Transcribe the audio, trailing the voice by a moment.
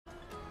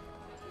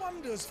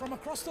wonders from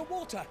across the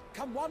water.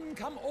 Come one,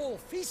 come all,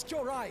 feast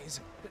your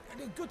eyes.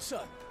 Good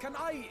sir, can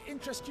I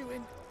interest you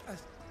in...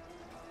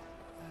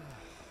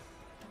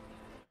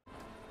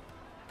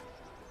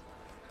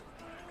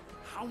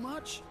 How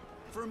much?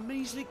 For a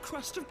measly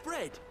crust of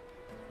bread?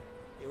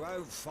 You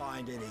won't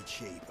find any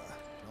cheaper.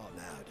 Not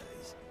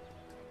nowadays.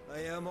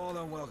 But you're more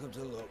than welcome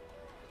to look.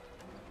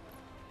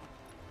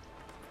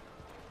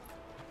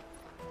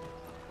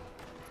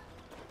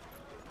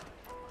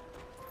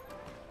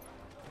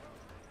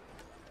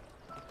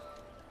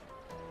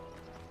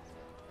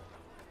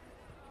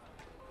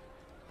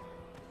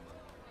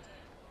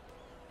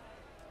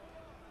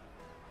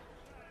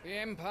 The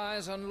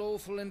Empire's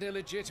unlawful and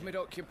illegitimate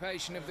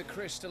occupation of the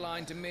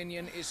Crystalline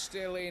Dominion is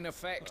still in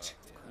effect.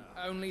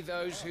 Only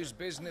those whose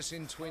business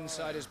in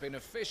Twinside has been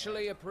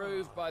officially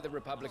approved by the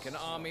Republican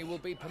Army will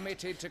be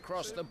permitted to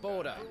cross the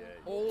border.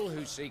 All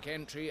who seek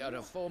entry are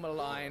to form a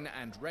line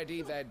and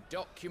ready their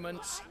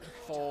documents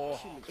for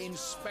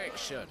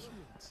inspection.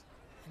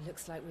 It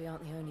looks like we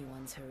aren't the only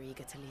ones who are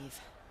eager to leave.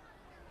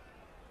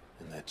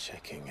 And they're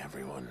checking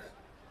everyone.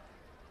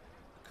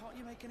 Can't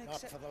you make an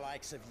Not for the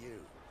likes of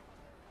you.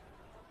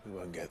 We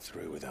won't get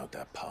through without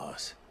that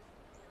pass.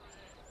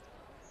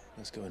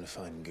 Let's go in and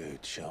find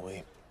Good, shall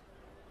we?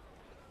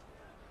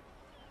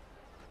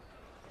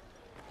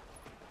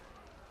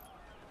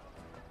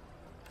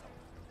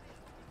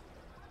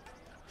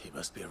 He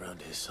must be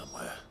around here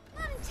somewhere.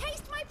 Come and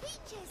taste my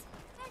peaches.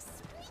 They're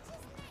sweet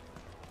as nectar.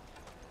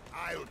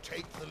 I'll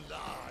take the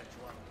large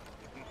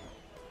one.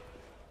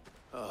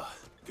 Ah,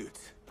 Good.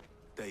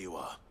 There you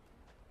are.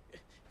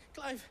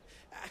 Clive,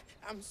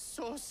 I'm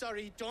so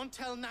sorry. Don't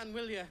tell Nan,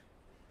 will you?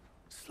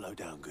 Slow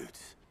down, Good.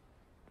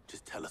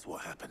 Just tell us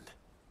what happened.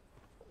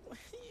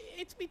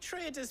 It's me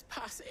trader's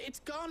pass.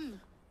 It's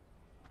gone.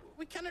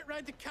 We cannot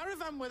ride the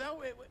caravan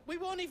without it. We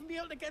won't even be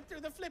able to get through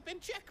the flipping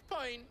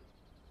checkpoint.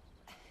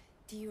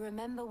 Do you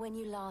remember when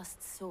you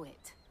last saw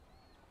it?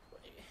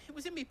 It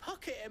was in my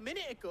pocket a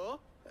minute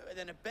ago.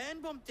 Then a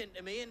bairn bumped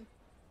into me and...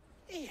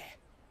 Yeah.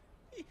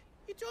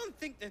 You don't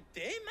think that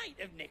they might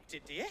have nicked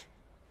it, do you?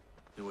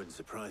 It wouldn't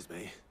surprise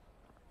me.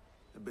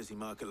 A busy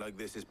market like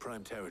this is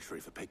prime territory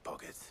for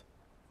pickpockets.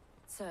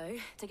 So,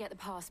 to get the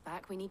pass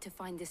back, we need to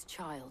find this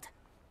child.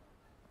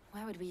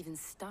 Where would we even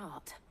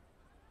start?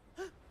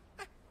 I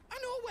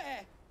know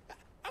where!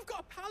 I've got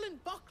a pal in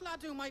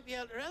Bocklad who might be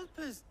able to help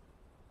us.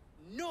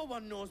 No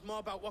one knows more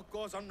about what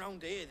goes on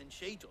round here than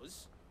she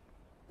does.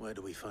 Where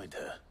do we find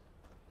her?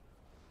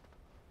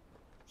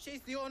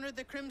 She's the owner of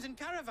the Crimson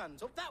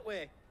Caravans, up that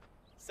way.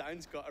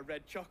 Sign's got a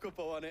red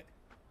chocobo on it.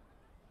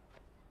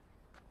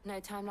 No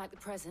time like the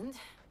present.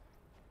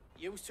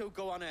 You two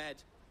go on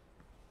ahead.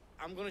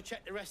 I'm gonna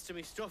check the rest of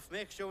my stuff,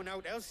 make sure no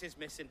one else is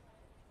missing.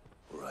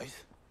 All right.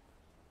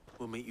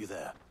 We'll meet you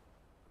there.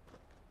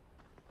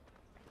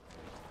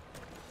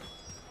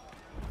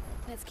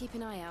 Let's keep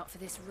an eye out for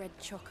this red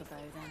chocobo,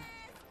 then.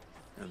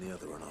 And the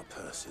other on our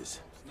purses.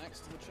 It's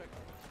next to the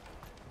checkpoint.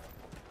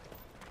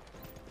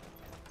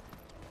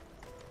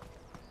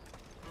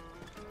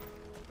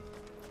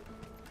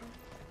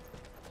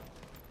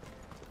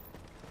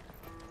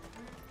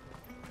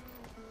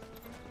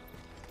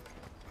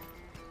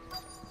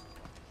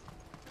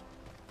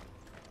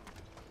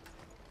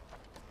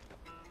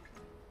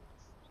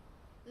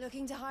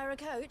 Looking to hire a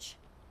coach?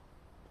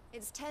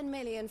 It's 10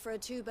 million for a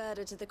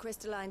two-birder to the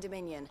Crystalline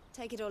Dominion.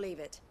 Take it or leave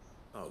it.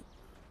 Oh,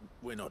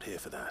 we're not here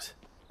for that.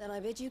 Then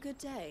I bid you good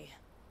day.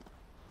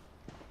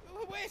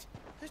 Oh, wait!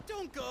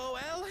 Don't go,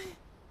 El.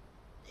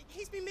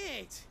 He's me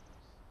mate.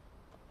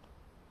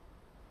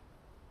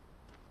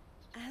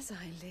 As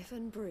I live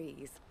and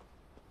breathe.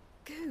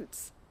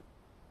 Goots,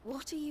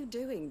 what are you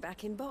doing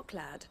back in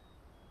Bocklad?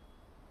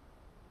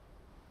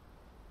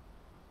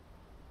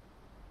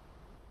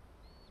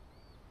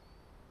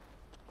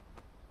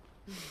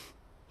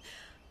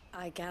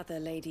 I gather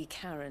Lady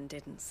Karen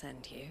didn't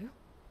send you.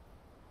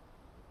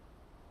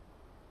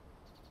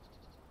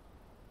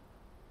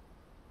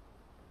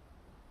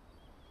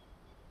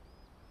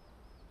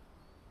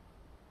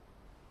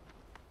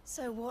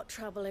 So what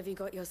trouble have you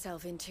got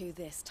yourself into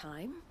this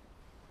time?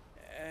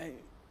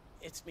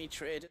 It's me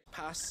trade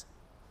pass.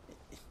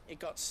 It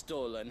got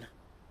stolen.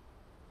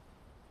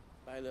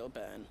 By a little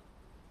bairn.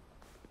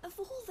 Of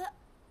all the...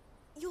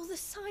 You're the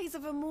size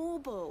of a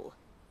marble.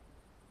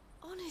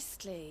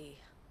 Honestly.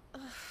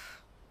 Ugh.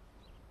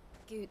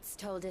 Goots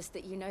told us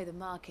that you know the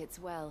markets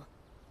well.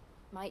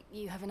 Might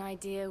you have an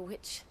idea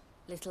which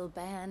little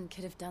bairn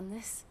could have done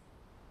this?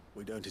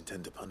 We don't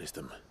intend to punish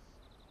them.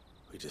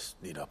 We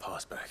just need our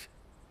pass back.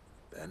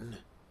 Then,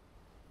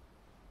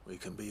 we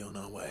can be on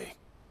our way.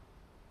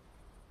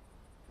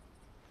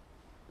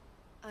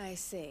 I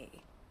see.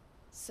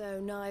 So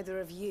neither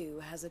of you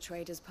has a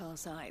trader's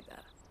pass either.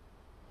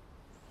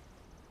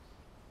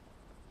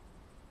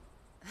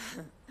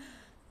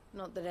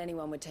 Not that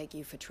anyone would take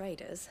you for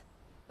traders,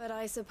 but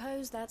I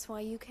suppose that's why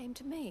you came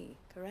to me,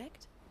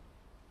 correct?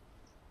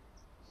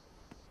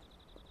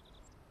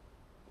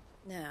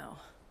 Now,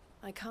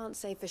 I can't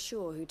say for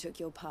sure who took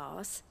your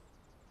pass,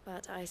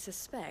 but I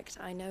suspect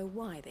I know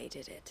why they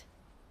did it.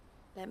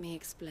 Let me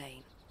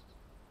explain.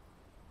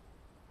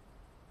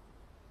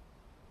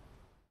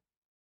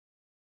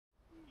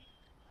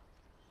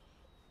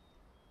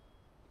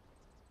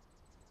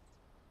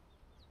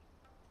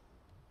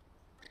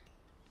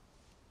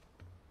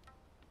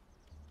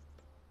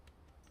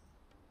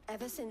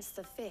 Ever since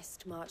the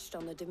Fist marched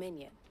on the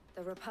Dominion,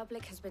 the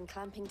Republic has been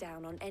clamping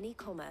down on any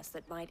commerce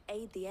that might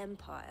aid the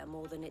Empire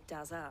more than it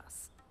does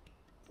us.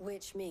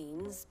 Which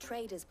means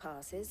traders'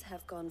 passes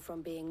have gone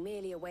from being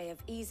merely a way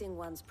of easing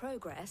one's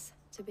progress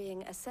to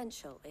being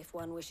essential if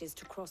one wishes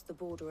to cross the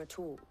border at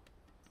all.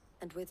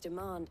 And with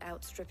demand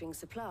outstripping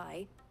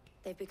supply,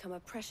 they've become a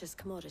precious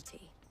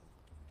commodity,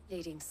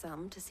 leading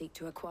some to seek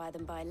to acquire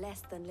them by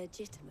less than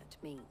legitimate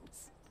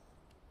means.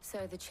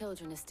 So the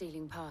children are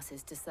stealing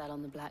passes to sell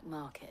on the black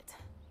market?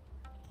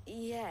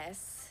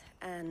 Yes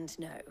and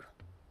no.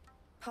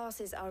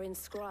 Passes are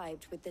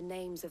inscribed with the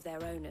names of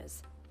their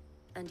owners,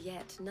 and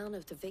yet none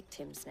of the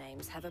victims'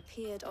 names have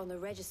appeared on the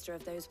register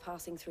of those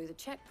passing through the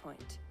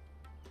checkpoint.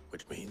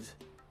 Which means?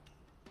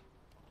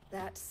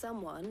 That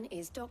someone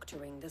is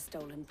doctoring the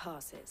stolen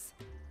passes.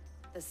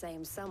 The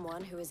same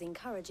someone who is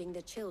encouraging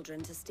the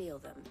children to steal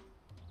them.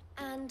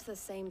 And the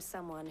same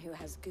someone who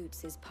has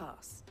Goots'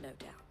 pass, no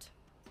doubt.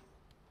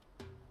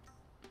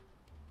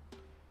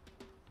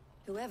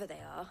 Whoever they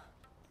are,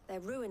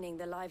 they're ruining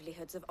the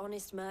livelihoods of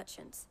honest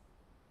merchants,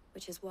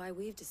 which is why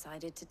we've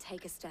decided to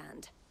take a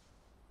stand.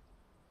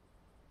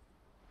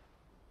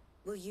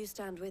 Will you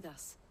stand with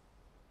us?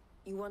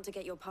 You want to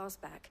get your pass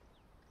back,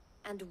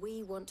 and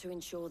we want to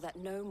ensure that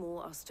no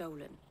more are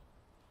stolen.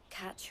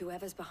 Catch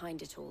whoever's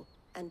behind it all,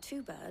 and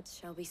 2 birds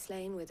shall be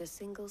slain with a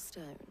single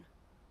stone.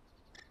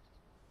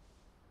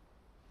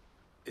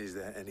 Is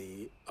there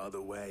any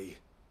other way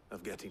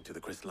of getting to the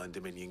Crystalline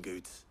Dominion,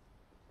 Goots?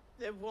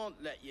 They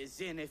won't let you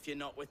in if you're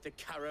not with the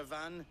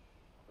caravan.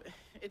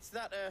 It's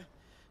that,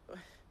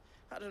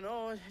 I don't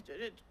know,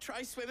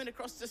 try swimming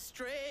across the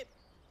strait.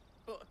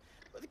 But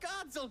the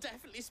guards will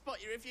definitely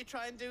spot you if you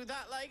try and do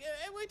that. Like,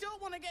 we don't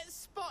want to get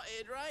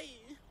spotted, right?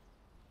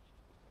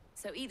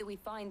 So either we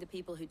find the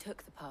people who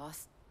took the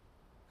pass,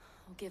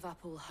 or give up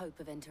all hope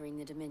of entering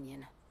the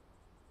Dominion.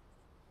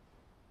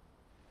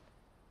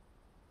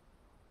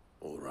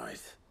 All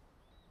right.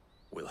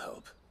 We'll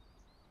help.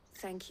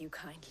 Thank you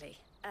kindly.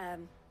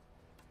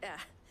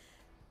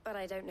 But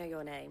I don't know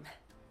your name.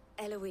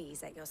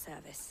 Eloise at your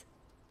service.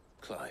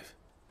 Clive.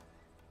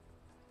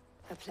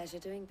 A pleasure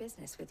doing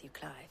business with you,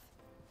 Clive.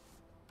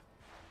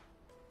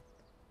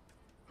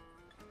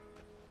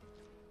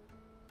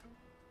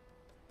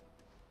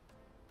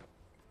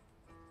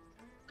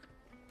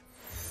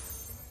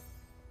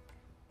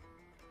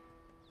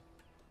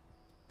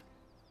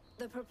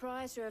 The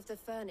proprietor of the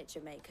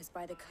furniture makers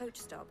by the coach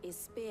stop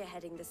is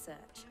spearheading the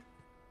search.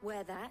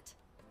 Wear that,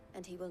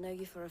 and he will know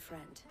you for a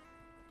friend.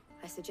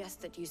 I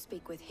suggest that you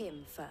speak with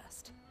him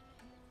first.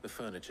 The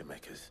furniture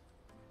makers.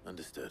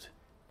 Understood.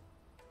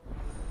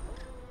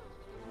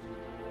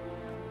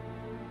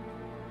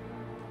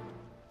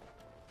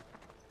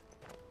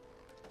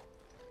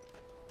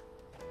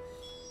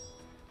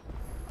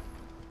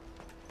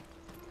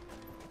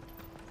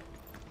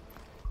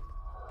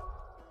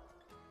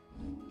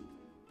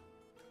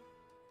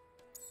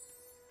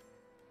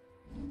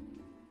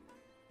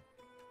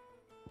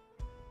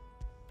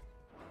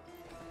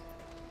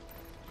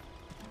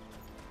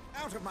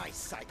 Out of my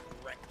sight,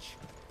 wretch!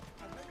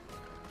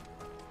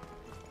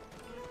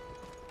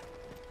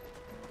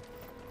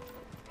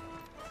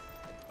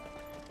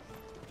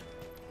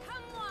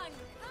 Come on!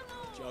 Come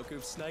on! Jug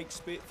of snake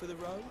spit for the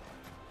road?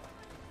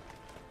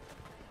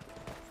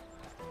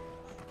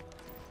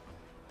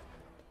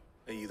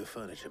 Are you the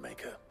furniture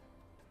maker?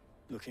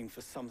 Looking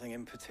for something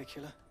in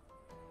particular?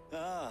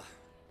 Ah,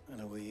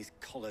 Eloise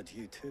collared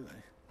you too,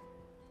 eh?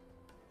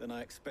 Then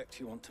I expect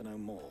you want to know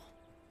more.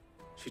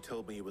 She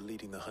told me you were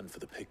leading the hunt for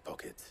the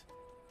pickpockets.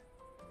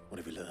 What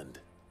have you learned?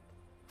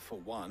 For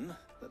one,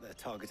 that they're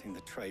targeting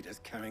the traders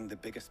carrying the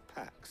biggest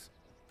packs.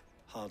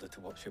 Harder to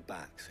watch your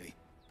back, see?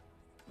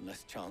 And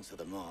less chance of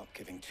the mark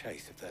giving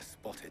chase if they're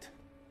spotted.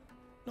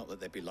 Not that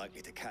they'd be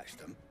likely to catch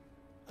them.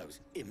 Those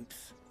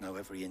imps know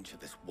every inch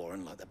of this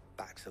warren like the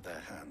backs of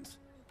their hands.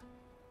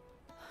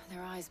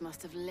 Their eyes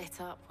must have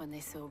lit up when they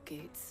saw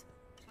Goots.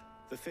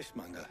 The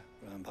fishmonger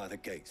round by the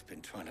gate's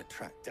been trying to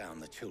track down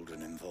the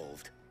children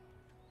involved.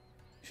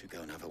 You should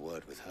go and have a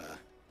word with her.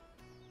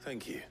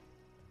 Thank you.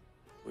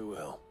 We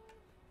will.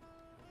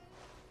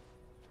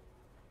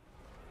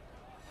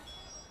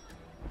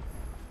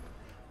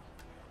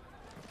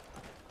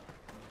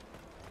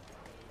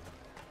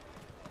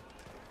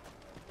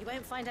 You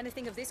won't find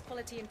anything of this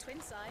quality in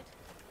Twinside.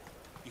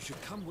 You should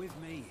come with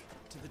me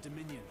to the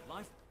Dominion.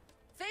 Life...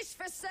 Fish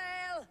for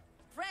sale!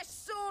 Fresh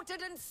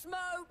sorted and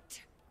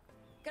smoked!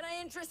 Can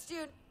I interest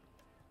you?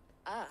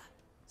 Ah,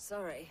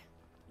 sorry.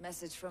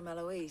 Message from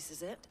Eloise,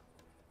 is it?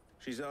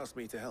 She's asked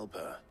me to help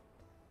her.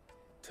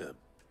 To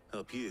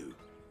help you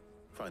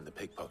find the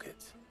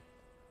pickpockets.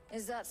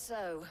 Is that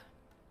so?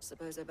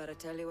 Suppose I better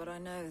tell you what I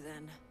know,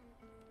 then.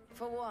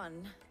 For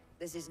one,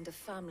 this isn't a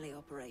family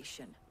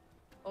operation.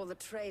 All the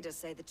traders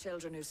say the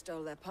children who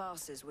stole their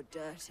passes were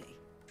dirty,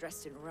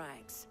 dressed in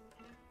rags.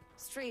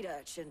 Street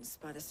urchins,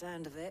 by the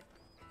sound of it.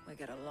 We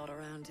get a lot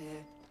around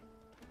here.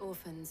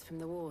 Orphans from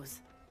the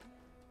wars.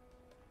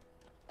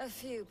 A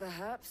few,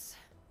 perhaps.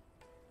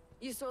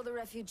 You saw the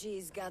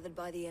refugees gathered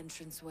by the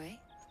entranceway?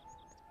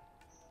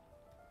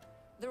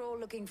 They're all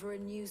looking for a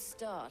new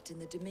start in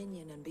the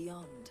Dominion and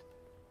beyond.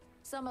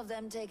 Some of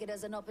them take it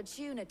as an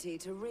opportunity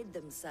to rid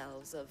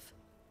themselves of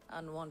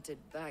unwanted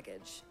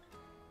baggage.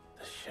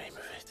 The shame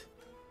of it.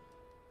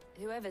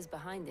 Whoever's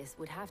behind this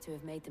would have to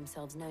have made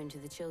themselves known to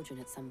the children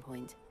at some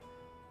point.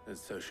 And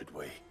so should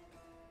we.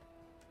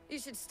 You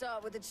should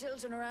start with the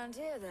children around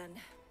here, then.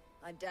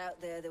 I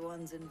doubt they're the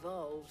ones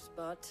involved,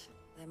 but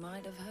they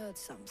might have heard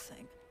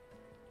something.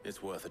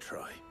 It's worth a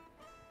try.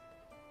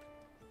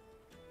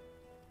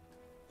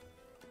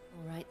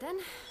 All right, then.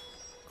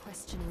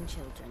 Questioning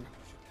children.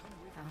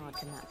 How hard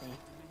can that be?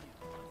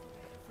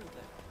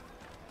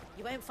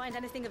 You won't find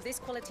anything of this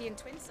quality in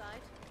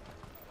Twinside.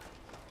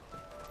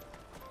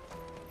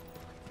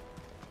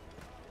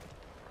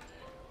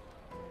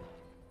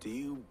 Do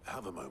you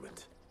have a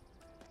moment?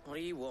 What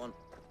do you want?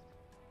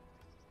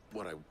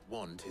 What I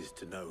want is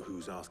to know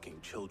who's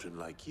asking children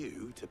like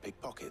you to pick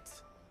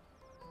pockets.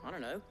 I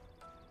don't know.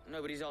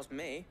 Nobody's asked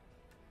me.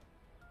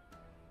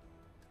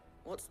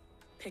 What's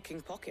picking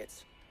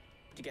pockets?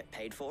 Do you get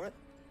paid for it?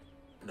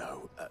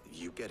 No,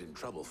 you get in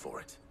trouble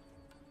for it.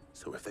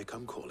 So if they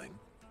come calling,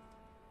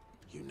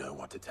 you know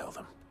what to tell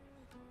them.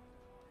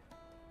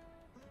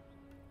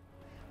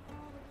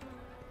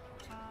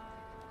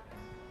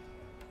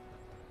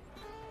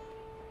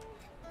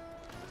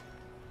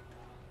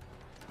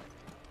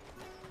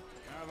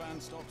 Caravan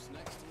stops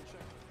next to the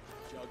check.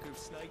 Jug of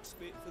snake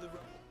spit for the road.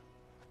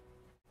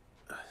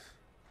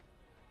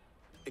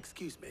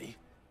 Excuse me?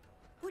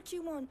 What do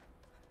you want?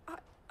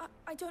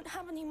 I don't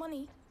have any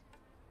money.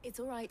 It's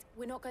all right.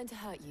 We're not going to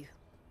hurt you.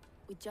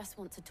 We just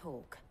want to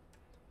talk.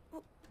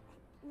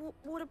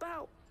 What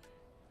about?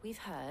 We've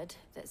heard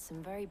that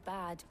some very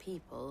bad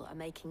people are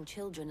making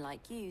children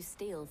like you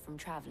steal from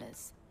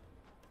travelers.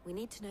 We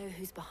need to know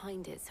who's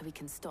behind it so we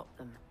can stop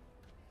them.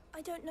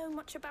 I don't know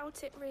much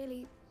about it,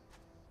 really.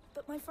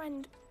 But my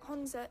friend,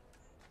 Honza,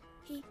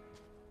 he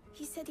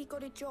said he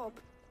got a job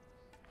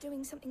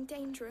doing something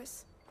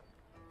dangerous.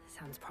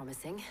 Sounds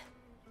promising.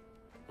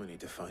 We need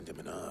to find him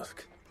and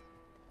ask.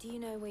 Do you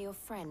know where your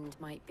friend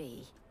might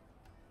be?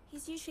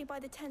 He's usually by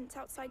the tents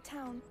outside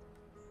town.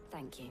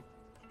 Thank you.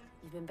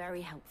 You've been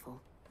very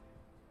helpful.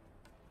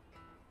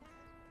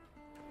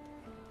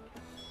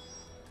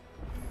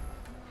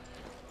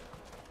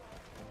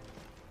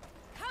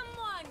 Come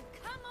on,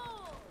 come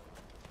on!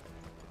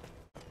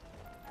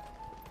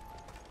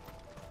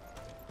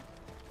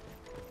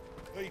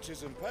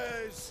 Peaches and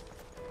pears.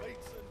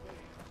 Peaks and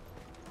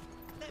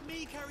peas. Let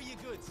me carry your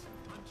goods.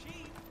 I'm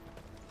cheap.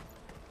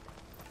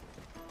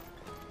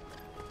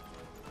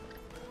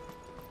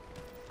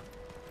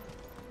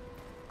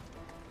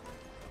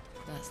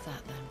 That's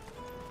that,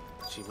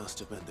 then. She must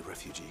have meant the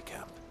refugee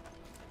camp.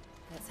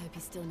 Let's hope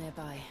he's still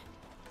nearby.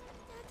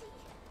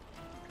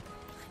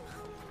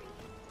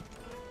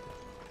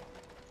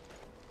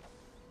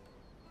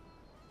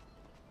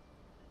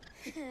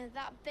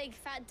 That big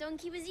fat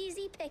donkey was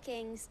easy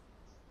pickings.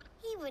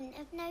 He wouldn't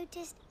have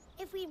noticed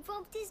if we'd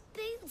robbed his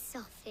boots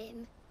off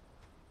him.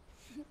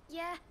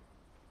 Yeah.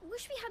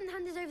 Wish we hadn't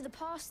handed over the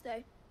pass,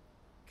 though.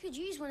 Could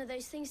use one of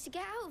those things to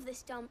get out of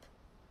this dump.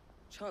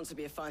 Chance would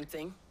be a fine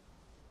thing.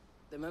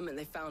 The moment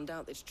they found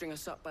out, they'd string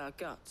us up by our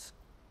guts.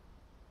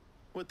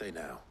 Would they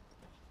now?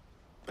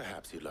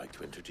 Perhaps you'd like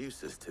to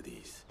introduce us to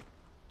these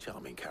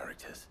charming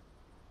characters.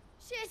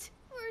 Shit,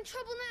 we're in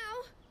trouble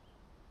now.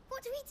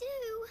 What do we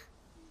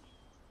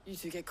do? You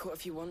two get caught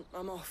if you want.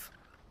 I'm off.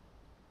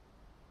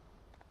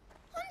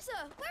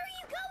 Hunter, where are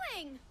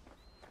you going?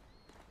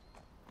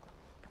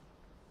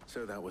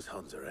 So that was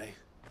Hunter, eh?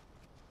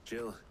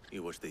 Jill,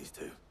 you watch these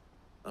two.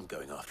 I'm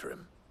going after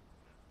him.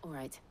 All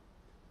right.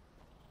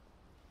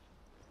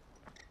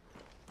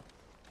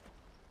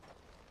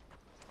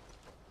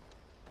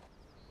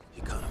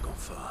 He can't have gone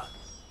far.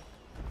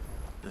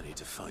 I need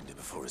to find him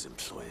before his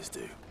employers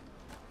do.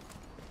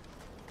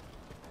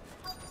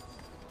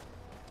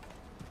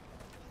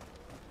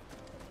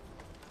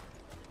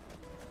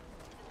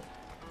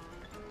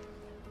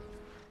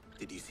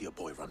 Did you see a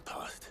boy run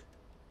past?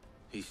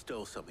 He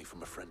stole something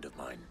from a friend of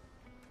mine.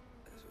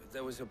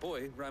 There was a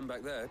boy ran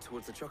back there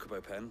towards the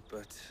Chocobo pen,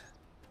 but...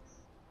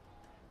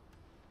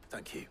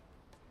 Thank you.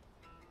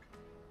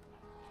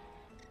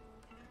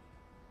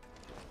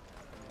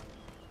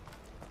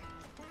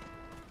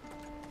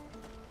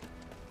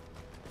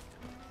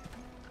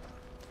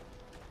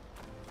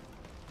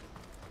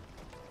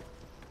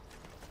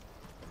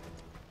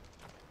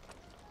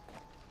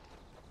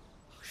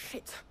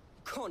 Shit.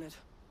 Cornered.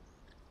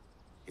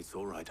 It's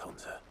all right,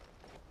 Hunter.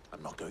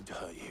 I'm not going to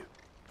hurt you.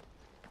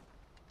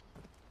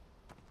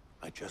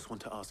 I just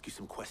want to ask you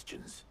some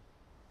questions.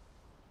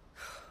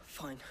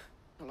 Fine.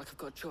 Not like I've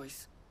got a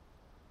choice.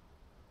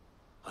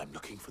 I'm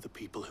looking for the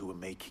people who are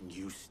making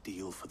you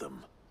steal for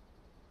them.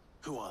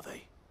 Who are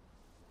they?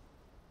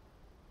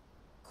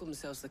 called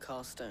themselves the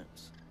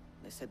Carstones.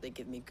 They said they'd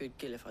give me good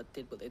gill if I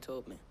did what they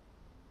told me.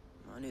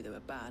 I knew they were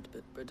bad,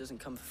 but bread doesn't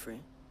come for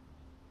free.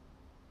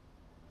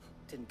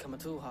 Didn't come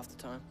at all half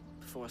the time,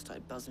 before I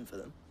started buzzing for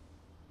them.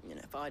 You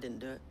know, if I didn't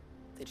do it,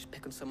 they'd just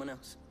pick on someone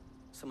else.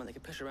 Someone they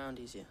could push around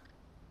easier.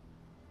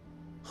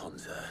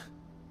 Hansa.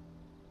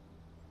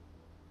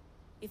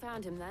 You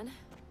found him then?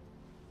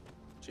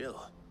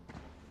 Jill.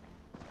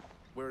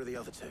 Where are the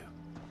other two?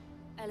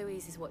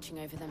 Eloise is watching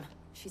over them.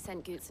 She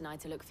sent Goots and I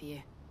to look for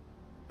you.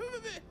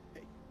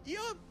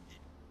 You're...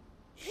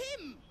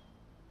 him!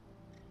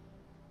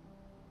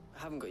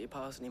 I haven't got your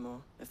pass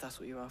anymore, if that's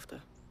what you're after.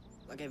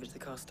 I gave it to the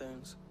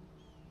Carstones.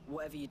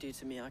 Whatever you do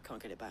to me, I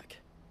can't get it back.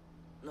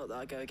 Not that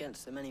I go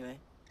against them anyway.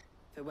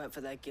 If it weren't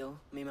for their gill,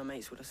 me and my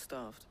mates would have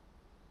starved.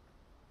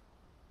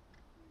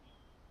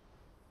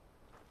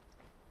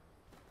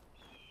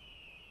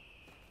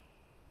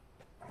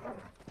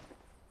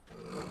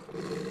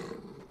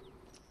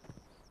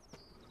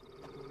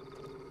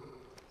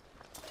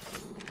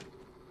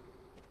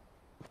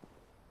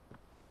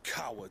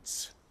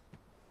 Cowards.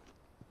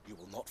 You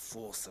will not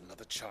force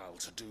another child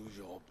to do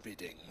your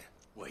bidding.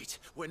 Wait,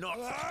 we're not...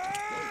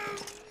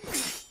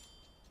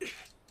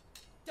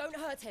 Don't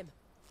hurt him.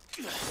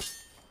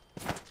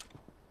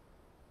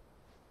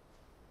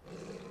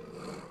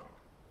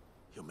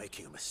 You're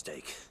making a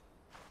mistake.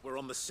 We're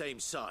on the same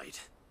side.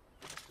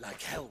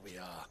 Like hell we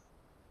are.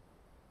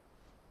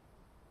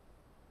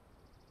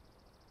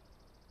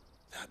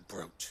 That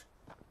brooch.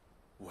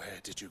 Where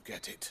did you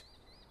get it?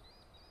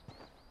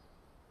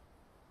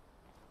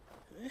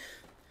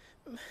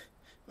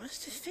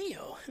 Master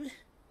Theo?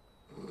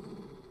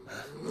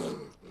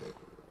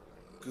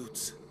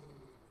 Goots.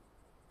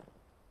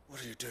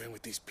 What are you doing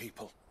with these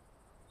people?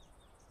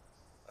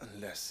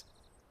 Unless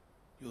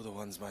you're the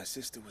ones my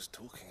sister was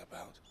talking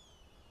about.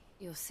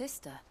 Your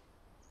sister?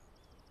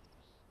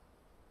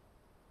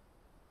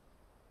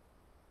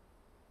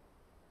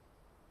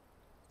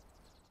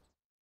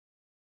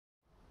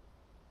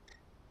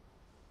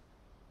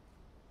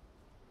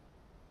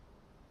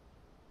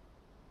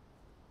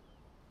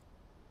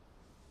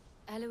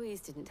 Eloise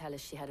didn't tell us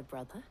she had a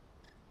brother.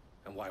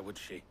 And why would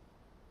she?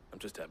 I'm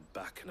just a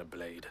back and a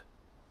blade.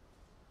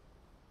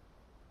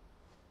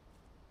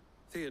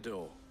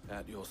 Theodore,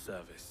 at your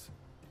service.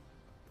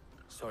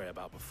 Sorry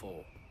about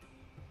before.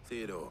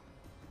 Theodore,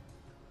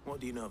 what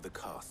do you know of the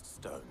Cast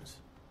Stones?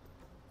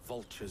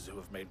 Vultures who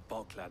have made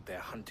Boklad their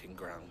hunting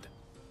ground.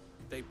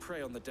 They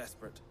prey on the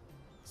desperate,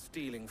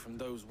 stealing from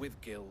those with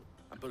gill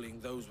and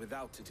bullying those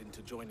without it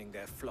into joining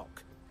their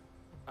flock.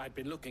 I'd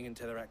been looking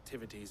into their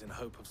activities in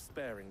hope of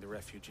sparing the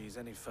refugees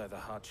any further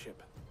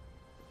hardship.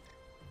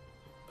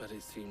 But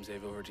it seems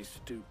they've already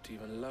stooped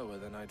even lower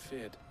than I'd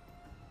feared.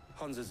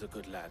 Hansa's a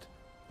good lad.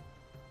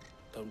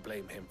 Don't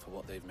blame him for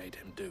what they've made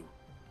him do.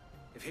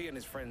 If he and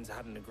his friends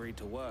hadn't agreed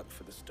to work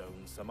for the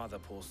Stones, some other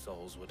poor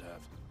souls would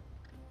have.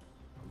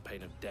 On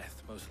pain of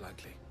death, most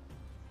likely.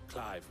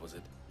 Clive, was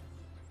it?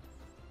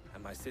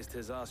 And my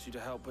sisters asked you to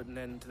help put an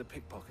end to the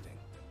pickpocketing.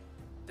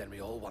 Then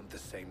we all want the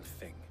same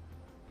thing.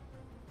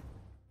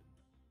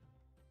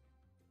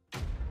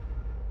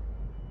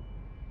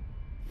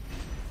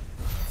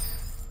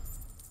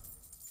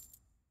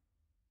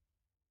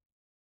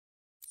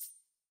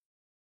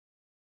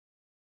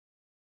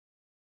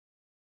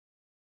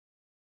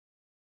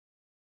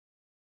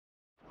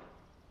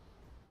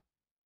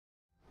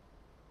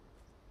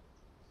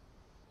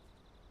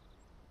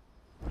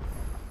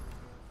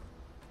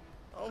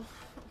 Oh,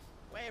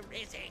 where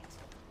is it?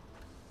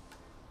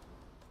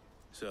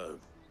 So,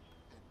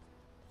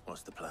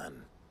 what's the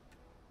plan?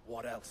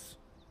 What else?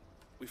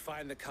 We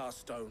find the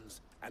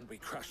Carstones and we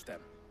crush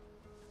them.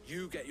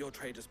 You get your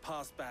trader's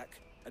pass back,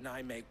 and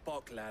I make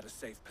Boklad a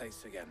safe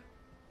place again.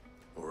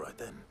 All right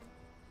then.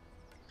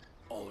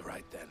 All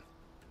right then.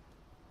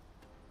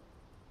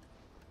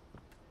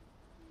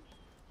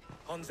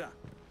 Hansa,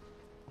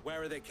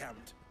 where are they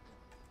camped?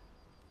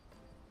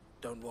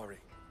 Don't worry.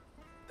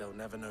 They'll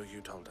never know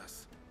you told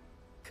us.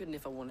 Couldn't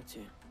if I wanted to.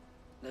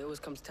 They always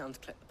come to town to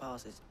collect the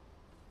passes.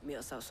 Meet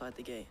us outside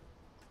the gate.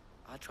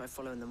 I tried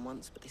following them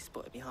once, but they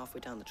spotted me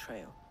halfway down the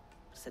trail.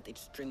 Said they'd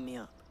string me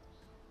up.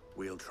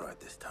 We'll try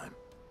it this time.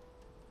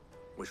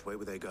 Which way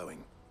were they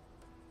going?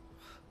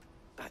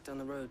 Back down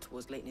the road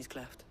towards Leitney's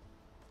Cleft.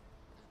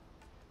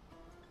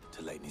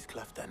 To Leitney's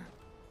Cleft, then.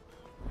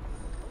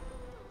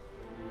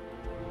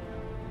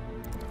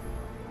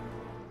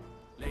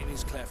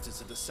 Leitney's Cleft is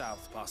to the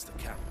south, past the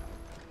camp.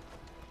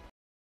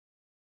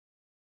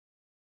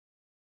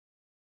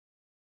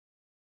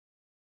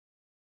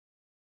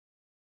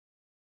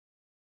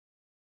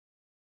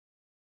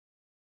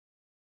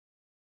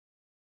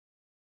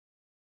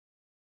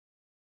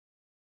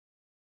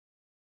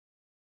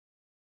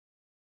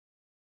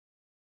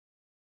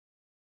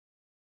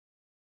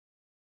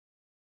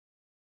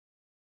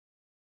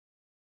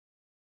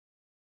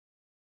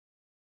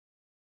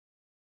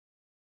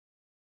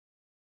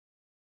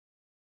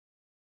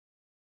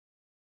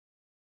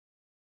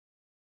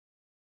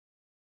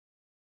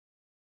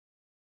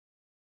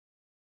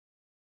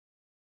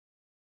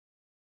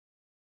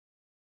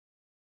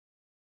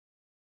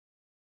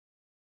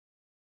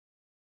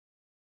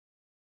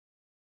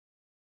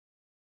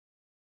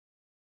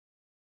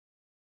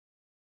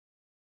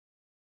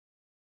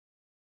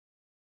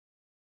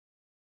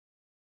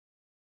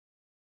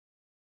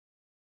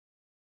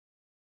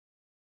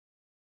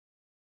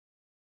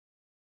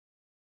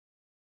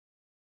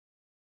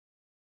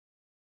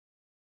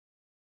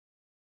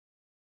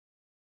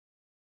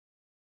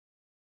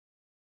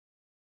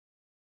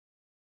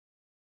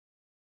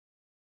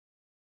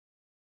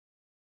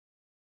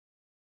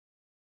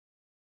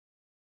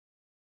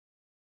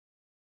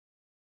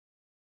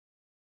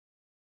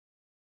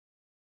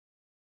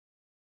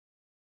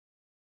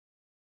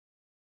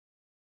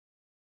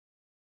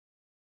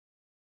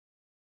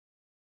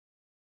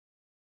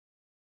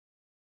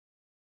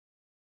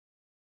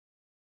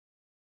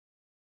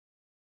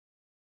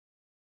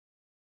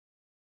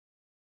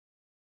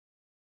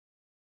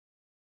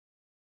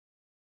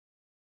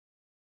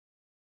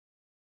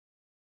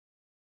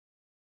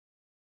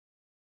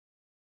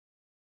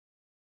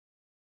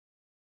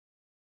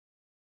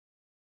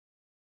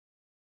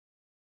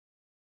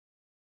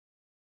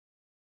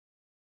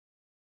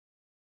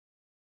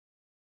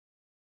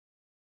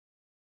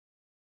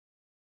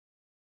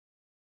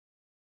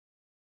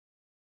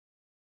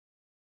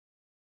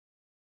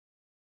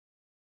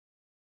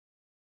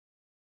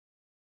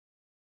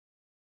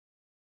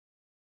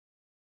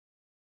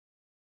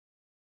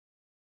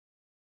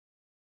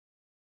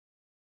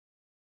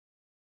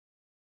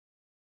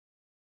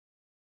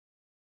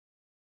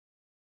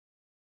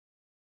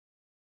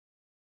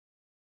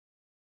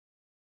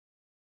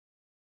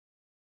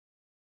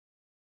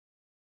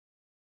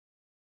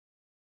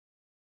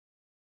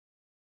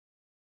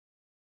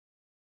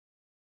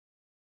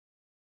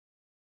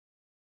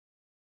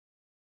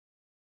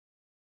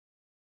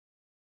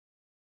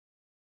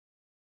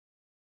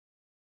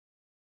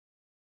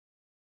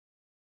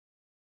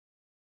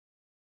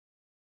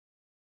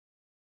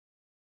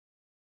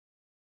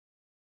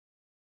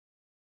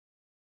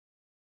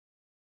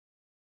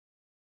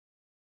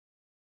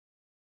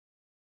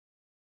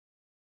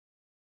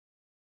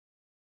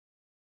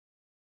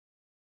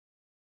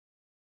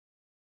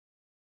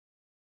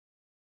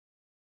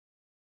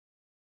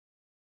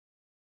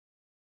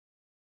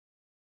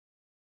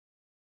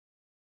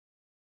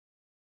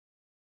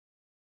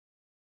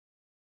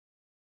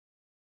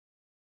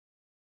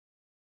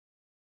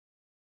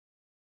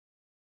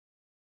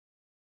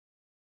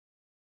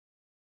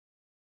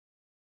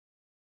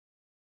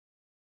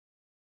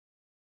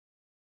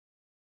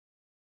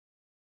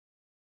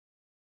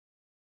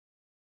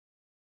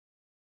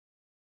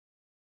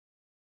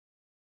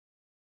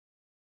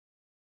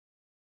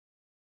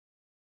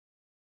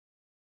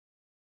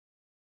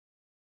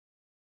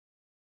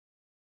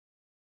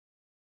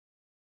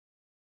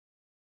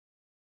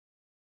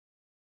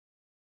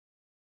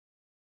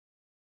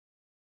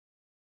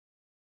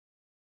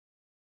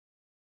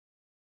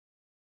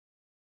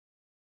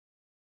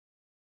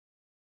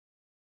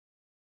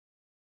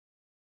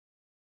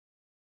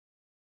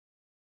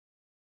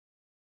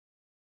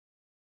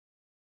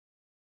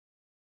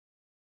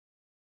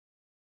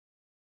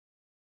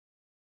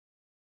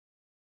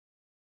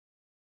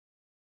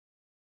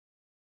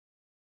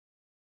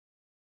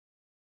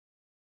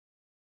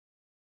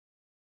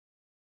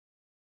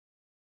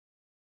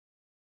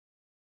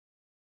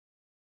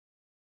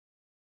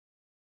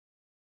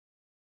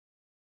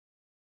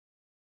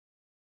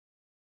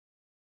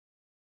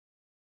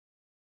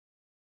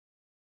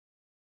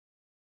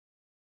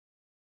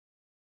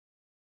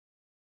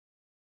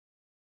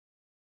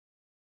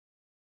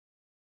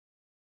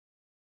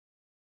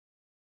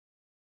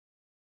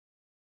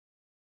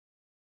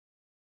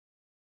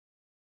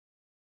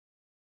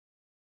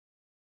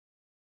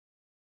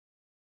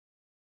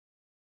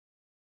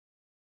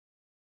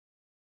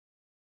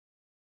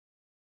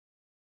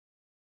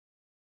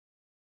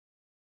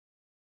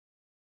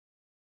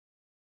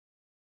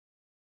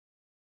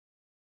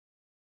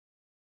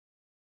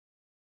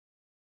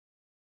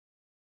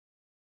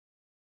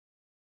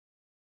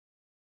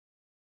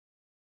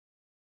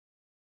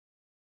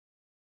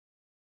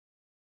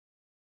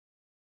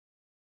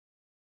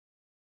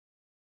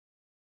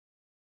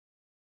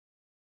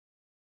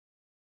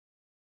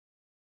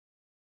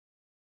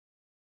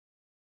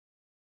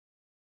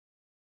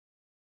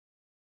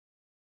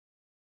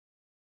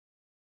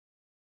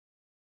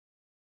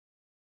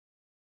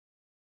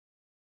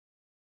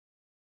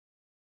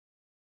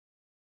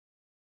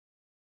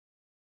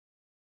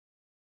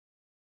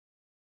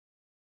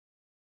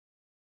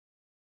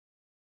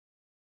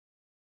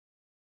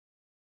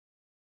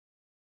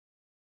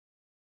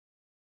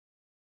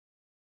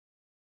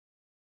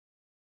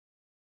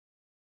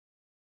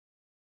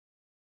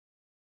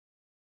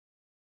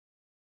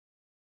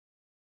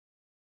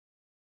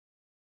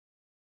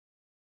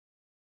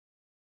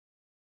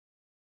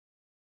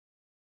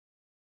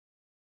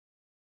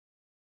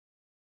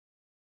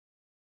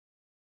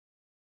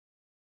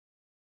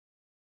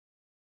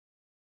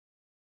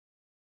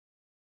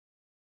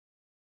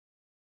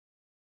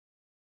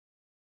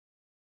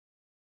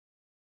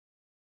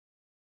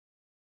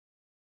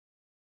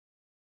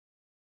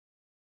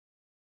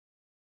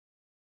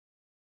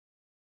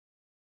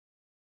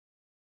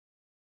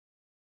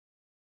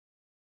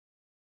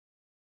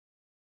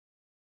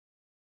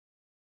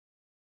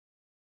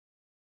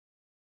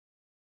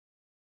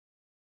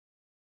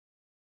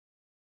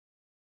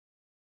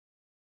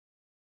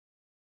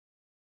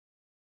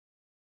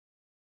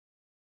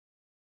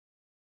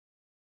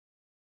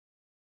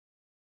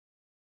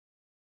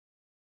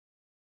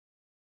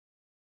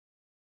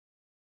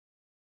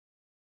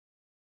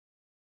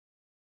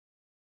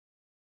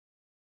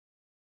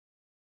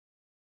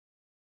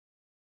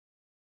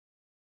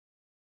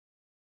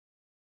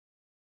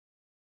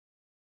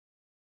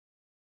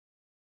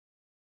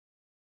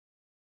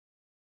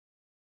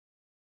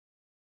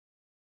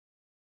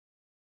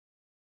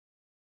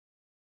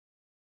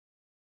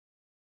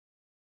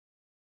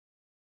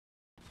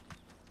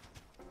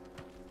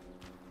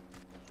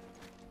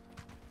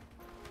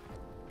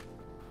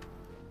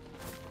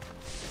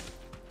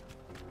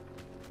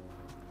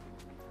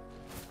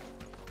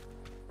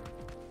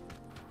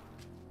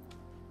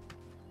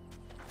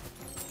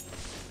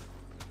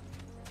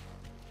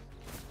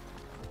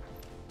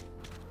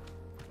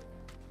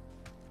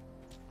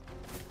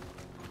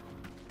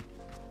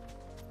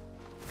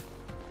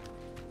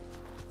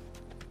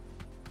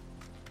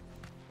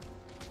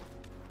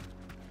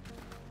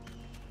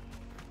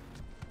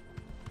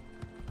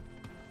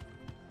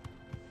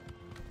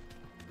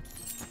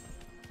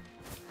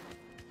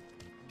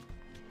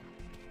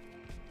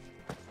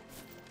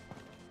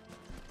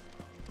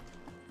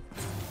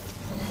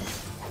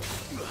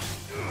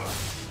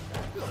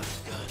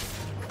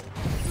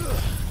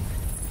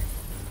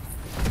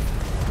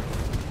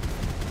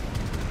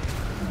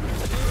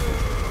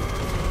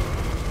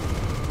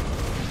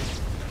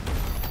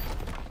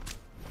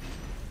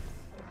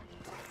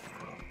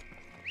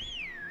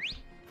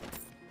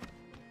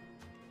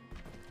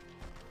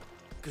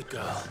 Good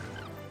girl.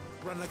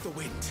 Run like the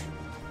wind.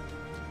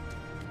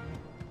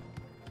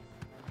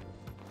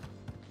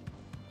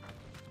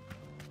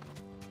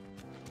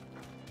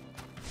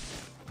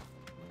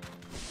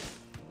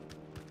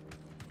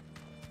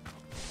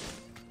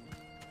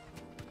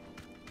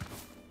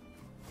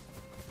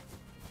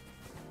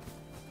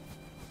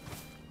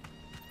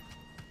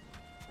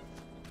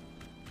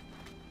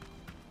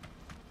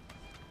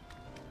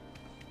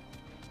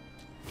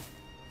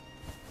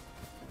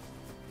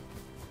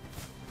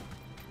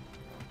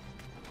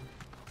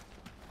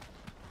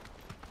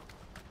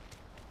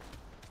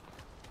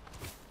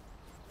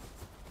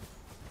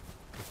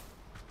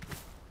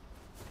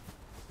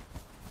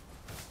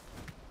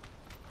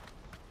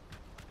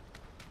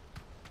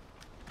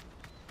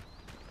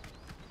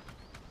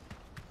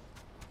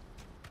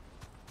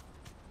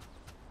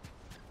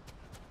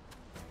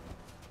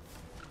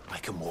 I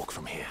can walk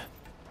from here.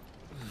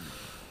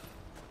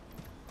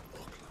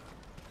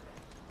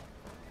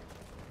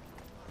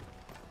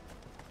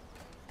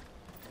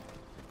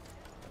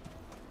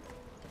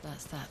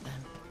 That's that then.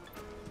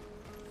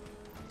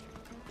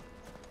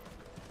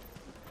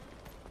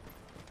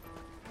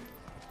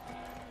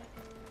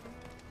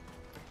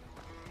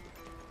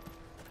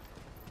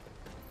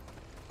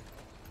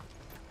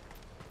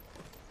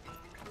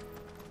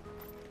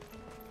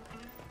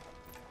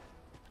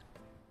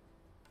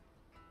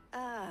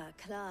 Ah,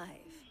 Clive.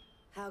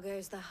 How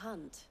goes the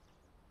hunt?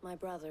 My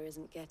brother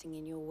isn't getting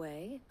in your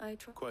way, I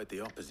try. Quite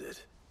the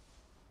opposite.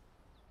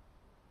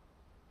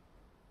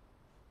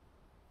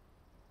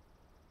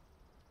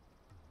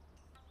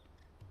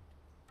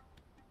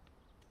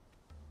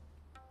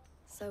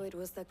 So it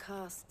was the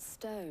cast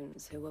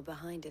stones who were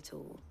behind it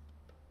all.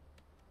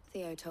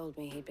 Theo told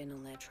me he'd been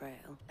on their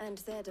trail, and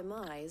their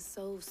demise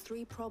solves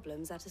 3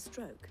 problems at a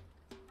stroke.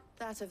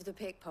 That of the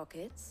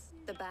pickpockets,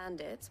 the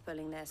bandits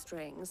pulling their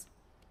strings,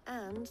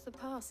 and the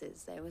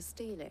passes they were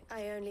stealing.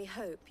 I only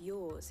hope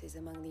yours is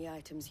among the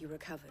items you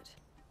recovered.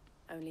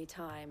 Only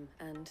time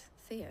and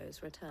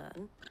Theo's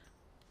return.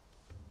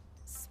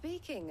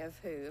 Speaking of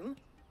whom,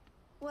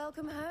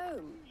 welcome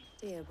home,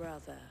 dear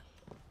brother.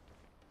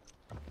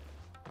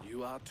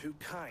 You are too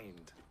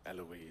kind,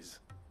 Eloise.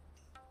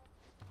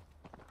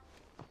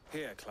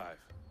 Here,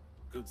 Clive.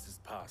 Goods'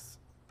 pass.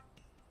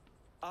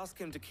 Ask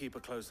him to keep a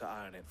closer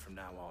eye on it from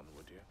now on,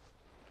 would you?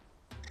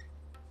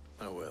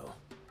 I will.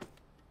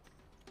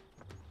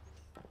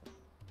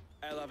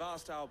 El, I've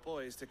asked our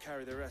boys to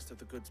carry the rest of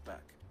the goods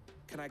back.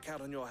 Can I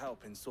count on your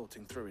help in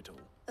sorting through it all?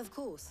 Of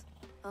course.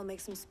 I'll make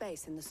some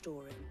space in the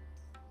storeroom.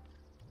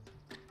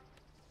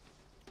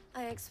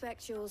 I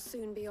expect you'll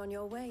soon be on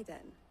your way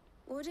then.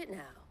 Would it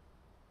now?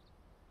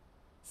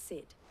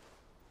 Sid.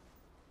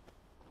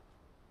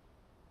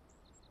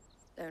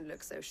 Don't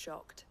look so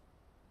shocked.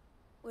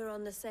 We're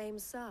on the same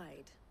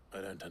side.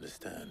 I don't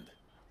understand.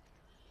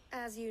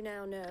 As you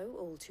now know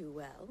all too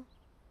well,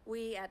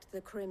 we at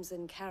the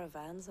Crimson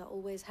Caravans are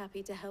always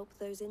happy to help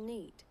those in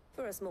need.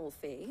 For a small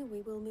fee,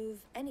 we will move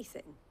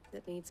anything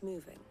that needs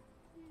moving.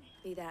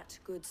 Be that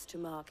goods to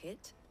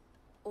market,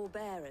 or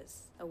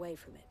bearers away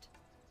from it.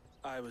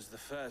 I was the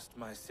first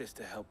my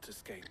sister helped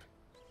escape.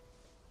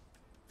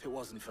 If it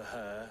wasn't for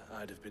her,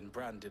 I'd have been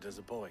branded as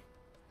a boy.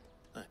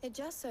 It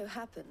just so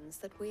happens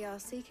that we are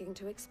seeking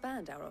to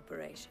expand our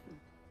operation.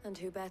 And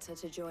who better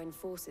to join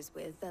forces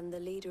with than the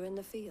leader in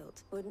the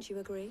field? Wouldn't you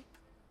agree,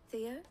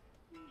 Theo?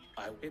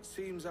 It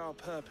seems our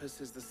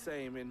purpose is the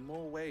same in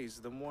more ways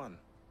than one.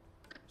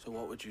 So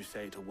what would you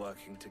say to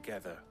working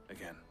together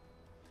again?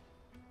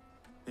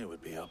 It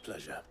would be our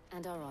pleasure.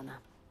 And our honor.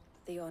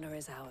 The honor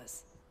is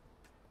ours.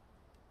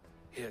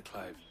 Here,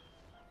 Clive.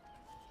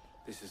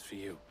 This is for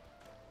you.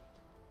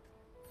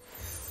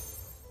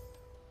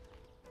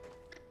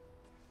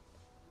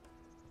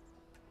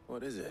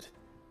 What is it?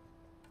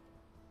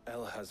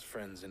 El has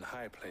friends in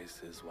high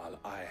places, while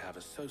I have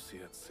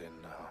associates in,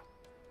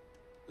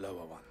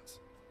 lower ones.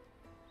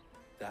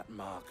 That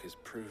mark is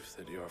proof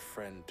that you're a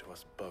friend to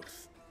us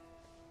both.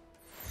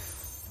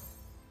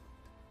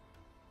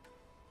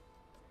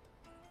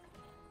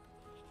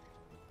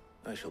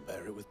 I shall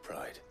bear it with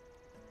pride.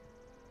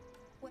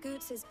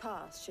 Goots'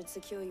 pass should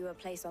secure you a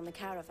place on the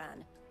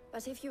caravan.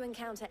 But if you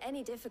encounter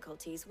any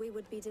difficulties, we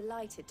would be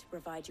delighted to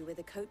provide you with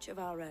a coach of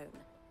our own.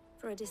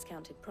 For a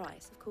discounted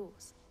price, of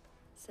course.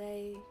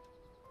 Say,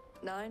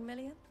 9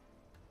 million?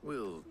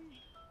 We'll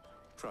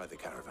try the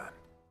caravan.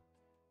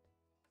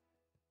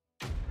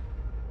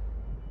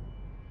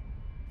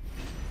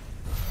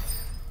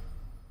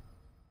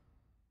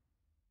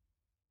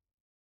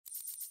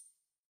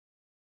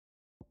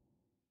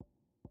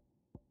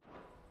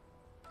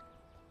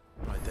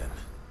 Right then.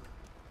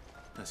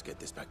 Let's get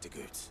this back to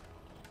Goots.